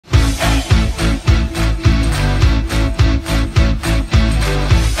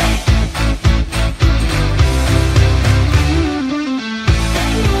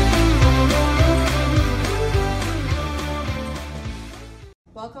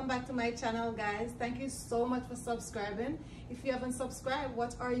welcome back to my channel, guys. Thank you so much for subscribing. If you haven't subscribed,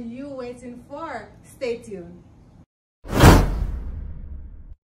 what are you waiting for? Stay tuned.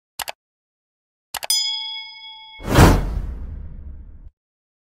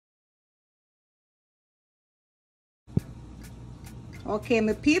 Okay,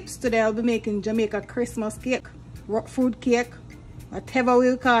 my peeps, today I'll be making Jamaica Christmas cake, fruit cake, whatever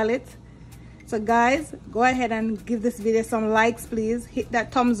we'll call it. So guys, go ahead and give this video some likes, please. Hit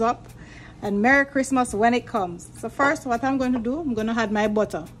that thumbs up, and Merry Christmas when it comes. So first, what I'm going to do, I'm going to add my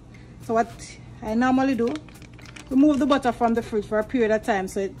butter. So what I normally do, remove the butter from the fridge for a period of time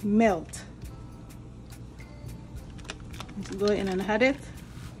so it melts. Let's go in and add it,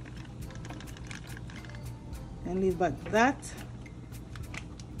 and leave back that.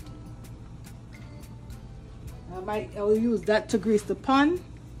 I'll use that to grease the pan.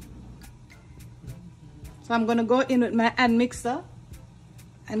 So I'm going to go in with my hand mixer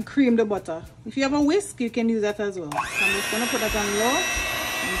and cream the butter. If you have a whisk, you can use that as well. So I'm just going to put that on low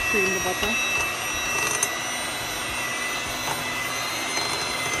and cream the butter.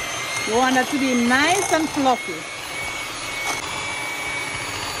 You want that to be nice and fluffy.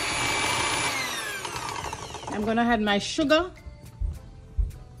 I'm going to add my sugar.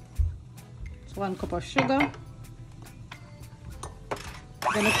 It's 1 cup of sugar.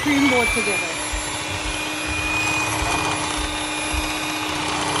 I'm going to cream both together.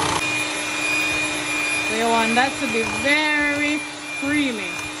 So you want that to be very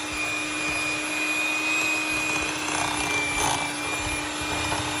creamy.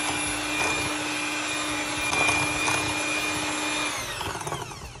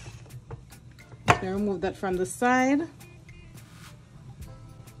 So remove that from the side.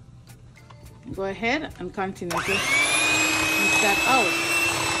 Go ahead and continue to mix that out.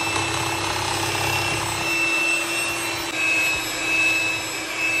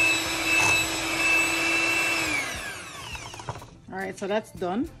 Alright, so that's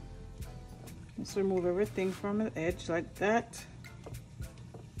done. Let's remove everything from the edge like that.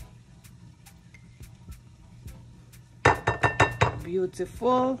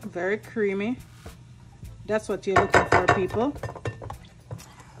 Beautiful, very creamy. That's what you're looking for, people.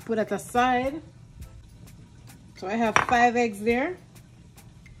 Put that aside. So I have 5 eggs there.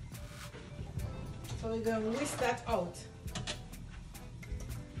 So we're going to whisk that out.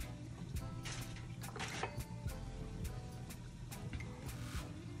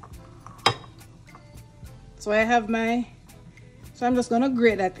 So I have so I'm just going to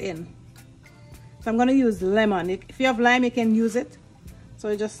grate that in. So I'm going to use lemon. If you have lime, you can use it.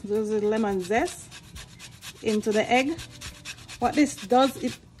 So just use the lemon zest into the egg. What this does,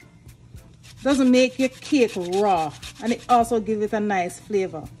 it doesn't make your cake raw, and it also gives it a nice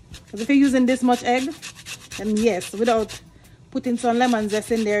flavor. Because if you're using this much egg, then yes, without putting some lemon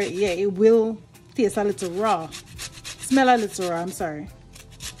zest in there, yeah, it will taste a little raw. Smell a little raw, I'm sorry.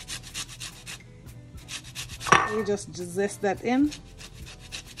 You just zest that in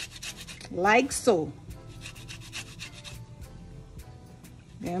like so.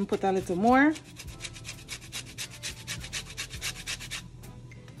 Then put a little more.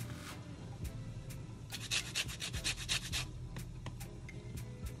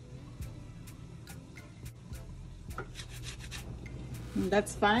 And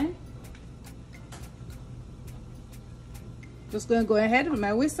that's fine. Just going to go ahead with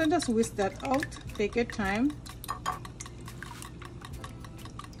my whisk and just whisk that out. Take your time.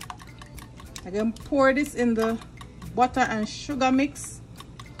 I'm going to pour this in the butter and sugar mix.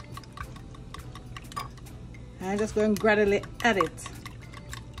 And I'm just going to gradually add it.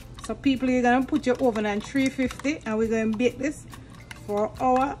 So people, you're going to put your oven on 350, and we're going to bake this for an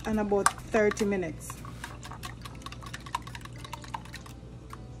hour and about 30 minutes.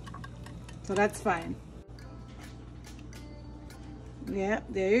 So that's fine. Yeah,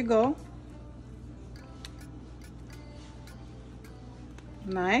 there you go.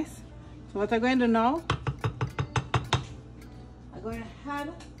 Nice. So what I'm going to do now, I'm going to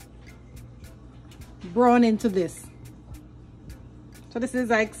add brown into this. So this is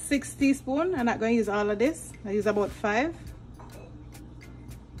like 6 teaspoons. I'm not going to use all of this. I use about 5.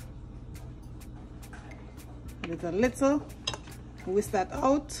 With a little, whisk that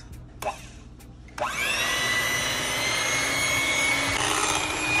out.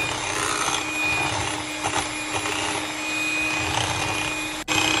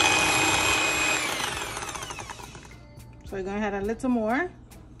 So we're going to add a little more.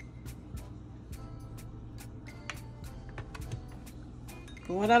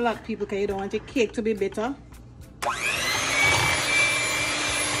 You want a lot, people, because you don't want your cake to be bitter.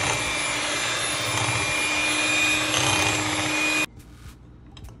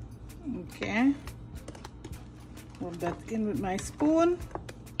 Okay, rub that in with my spoon.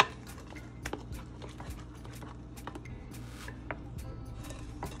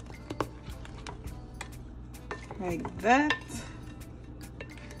 Like that.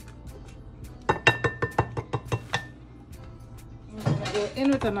 I'm gonna go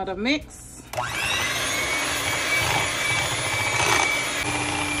in with another mix.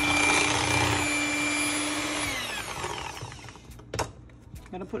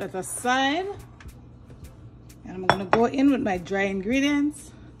 I'm gonna put that aside, and I'm gonna go in with my dry ingredients.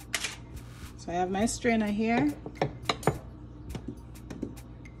 So I have my strainer here,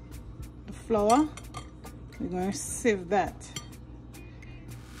 the flour. We're going to sieve that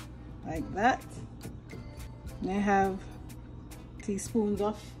like that. And I have teaspoons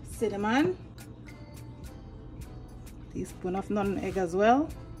of cinnamon, teaspoon of nutmeg as well.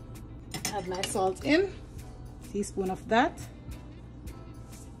 Add my salt in, teaspoon of that.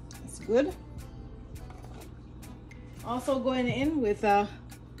 That's good. Also going in with a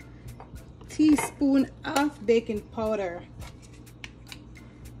teaspoon of baking powder.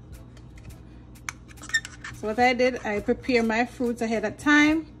 So what I did, I prepare my fruits ahead of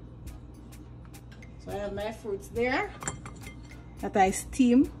time. So I have my fruits there that I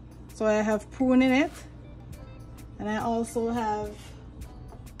steam. So I have prune in it, and I also have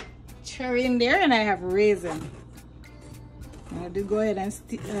cherry in there, and I have raisin. And I did go ahead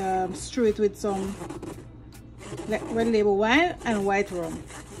and strew it with some red label wine and white rum.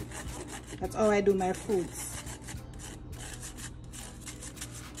 That's how I do my fruits.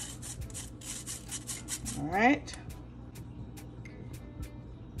 All right,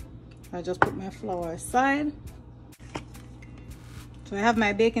 I just put my flour aside. So I have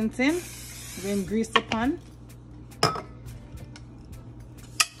my baking tin. I'm going to grease the pan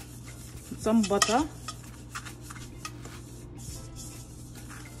with some butter.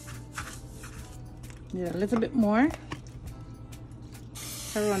 Need a little bit more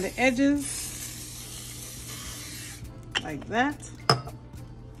around the edges like that.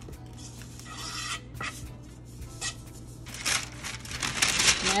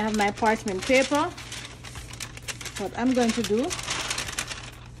 I have my parchment paper. What I'm going to do,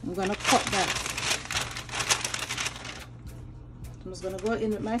 I'm going to cut that. I'm just going to go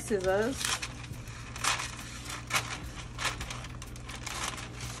in with my scissors.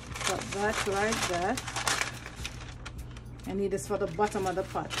 Cut that like that. I need this for the bottom of the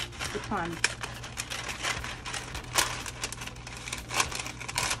pot, the pan.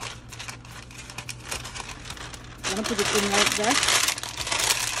 I'm going to put it in like that.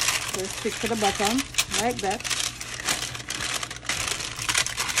 So stick to the bottom like that.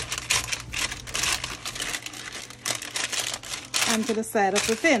 And to the side of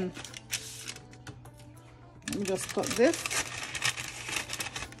the tin. Let me just cut this.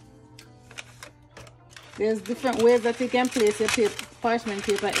 There's different ways that you can place your parchment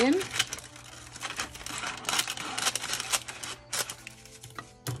paper in.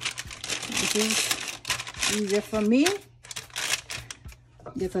 This is easier for me.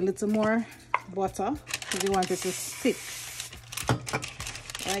 Get a little more butter if you want it to stick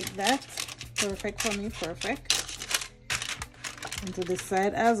like that. Perfect for me, perfect. And to this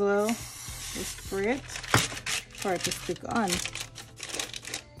side as well, just spray it for it to stick on.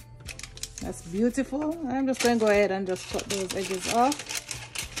 That's beautiful. I'm just going to go ahead and just cut those edges off.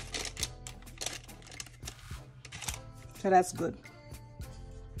 So that's good.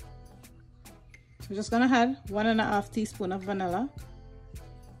 So we're just going to add 1.5 teaspoons of vanilla.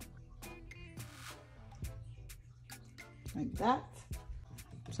 Like that.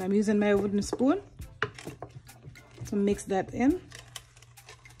 So I'm using my wooden spoon to mix that in.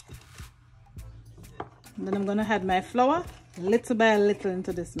 And then I'm going to add my flour little by little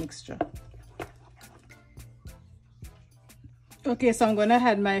into this mixture. Okay, so I'm going to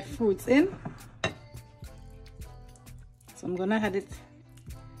add my fruits in. So I'm going to add it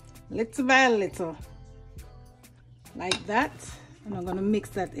little by little like that, and I'm going to mix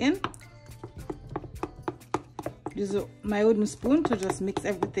that in. Use my wooden spoon to just mix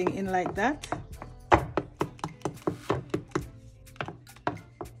everything in like that.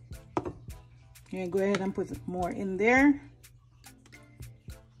 You go ahead and put more in there.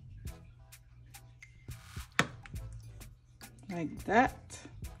 Like that.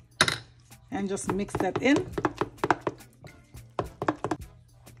 And just mix that in.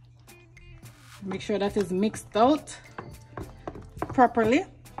 Make sure that is mixed out properly.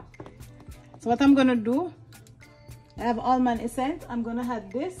 So what I'm gonna do, I have almond essence. I'm gonna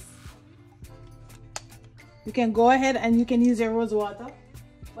add this. You can go ahead and you can use your rose water,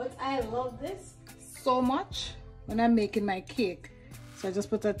 but I love this so much when I'm making my cake. So I just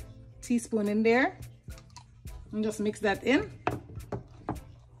put a teaspoon in there and just mix that in.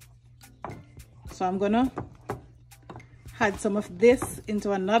 So I'm gonna add some of this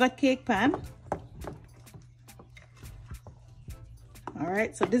into another cake pan. All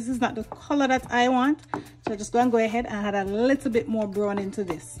right, so this is not the color that I want, so I'm just going to go ahead and add a little bit more brown into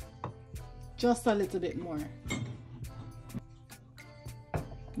this, just a little bit more.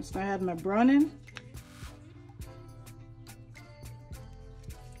 Just going to add my brown in.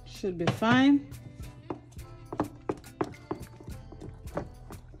 Should be fine.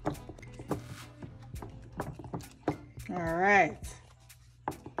 All right,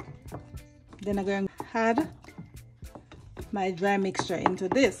 then I'm going to add my dry mixture into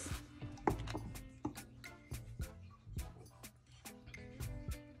this.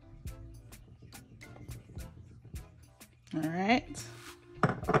 All right,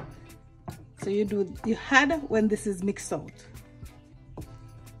 so you add when this is mixed out.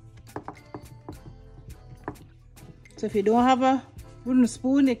 So if you don't have a wooden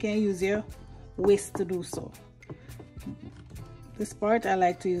spoon, you can use your whisk to do so. This part I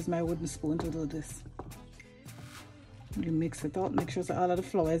like to use my wooden spoon to do this. You mix it out, make sure that all of the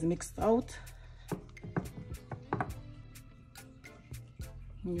flour is mixed out.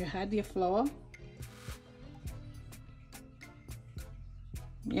 You add your flour.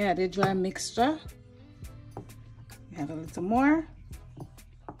 Yeah, the dry mixture. You add a little more.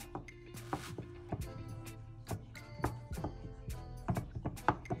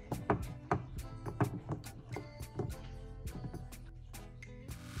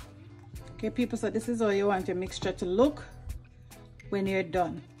 Okay, people, so this is how you want your mixture to look when you're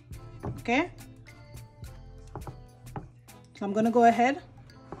done. Okay, so I'm gonna go ahead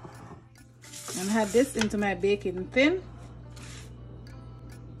and add this into my baking tin.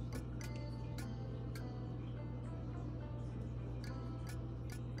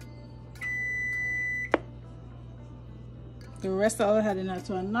 The rest I'll add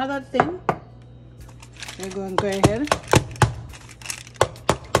into another thing. We're going to go ahead.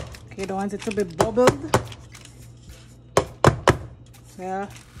 Okay, don't want it to be bubbled. So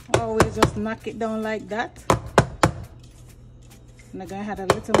always just knock it down like that. And I'm going to add a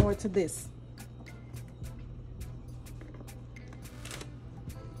little more to this.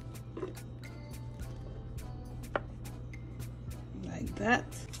 Like that.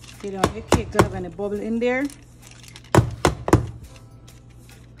 You don't want your cake to have any bubble in there.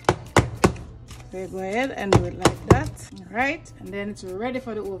 So go ahead and do it like that. All right, and then it's ready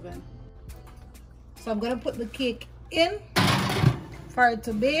for the oven. So I'm gonna put the cake in for it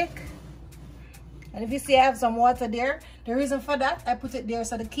to bake. And if you see I have some water there, the reason for that, I put it there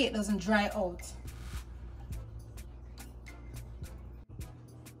so the cake doesn't dry out.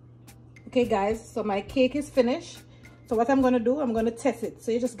 Okay guys, so my cake is finished. So what I'm gonna do, I'm gonna test it.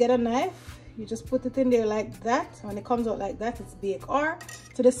 So you just get a knife, you just put it in there like that. When it comes out like that, it's baked. Or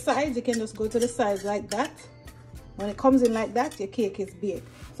to the sides, you can just go to the sides like that. When it comes in like that, your cake is baked.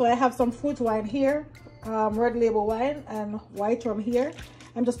 So I have some fruit wine here, red label wine and white rum here.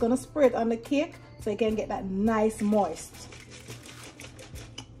 I'm just gonna spray it on the cake so you can get that nice moist.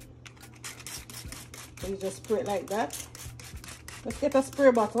 So you just spray it like that. Let's get a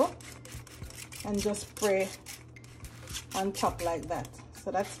spray bottle and just spray on top like that.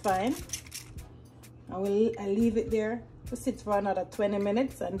 So that's fine. I leave it there to sit for another 20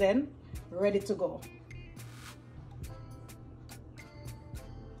 minutes and then ready to go.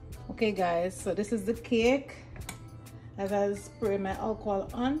 Okay guys, so this is the cake. As I spray my alcohol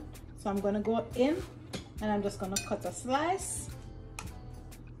on, so I'm gonna go in and I'm just gonna cut a slice.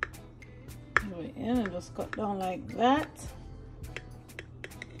 Go in and just cut down like that.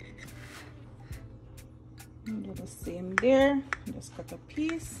 And do the same there. Just cut a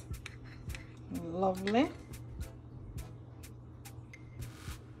piece. Lovely.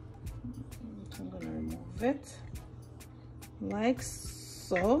 So I'm gonna remove it like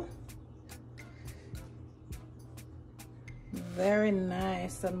so. Very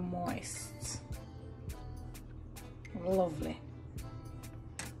nice and moist. Lovely.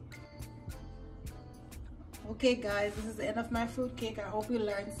 Okay guys, this is the end of my fruit cake. I hope you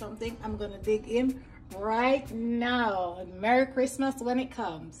learned something. I'm gonna dig in right now. Merry Christmas when it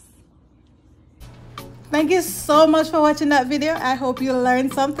comes. Thank you so much for watching that video. I hope you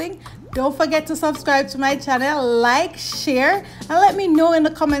learned something. Don't forget to subscribe to my channel, like, share, and let me know in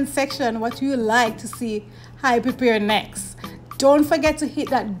the comment section what you like to see I prepare next. Don't forget to hit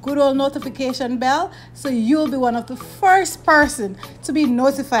that good old notification bell so you'll be one of the first person to be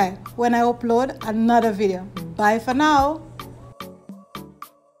notified when I upload another video. Bye for now.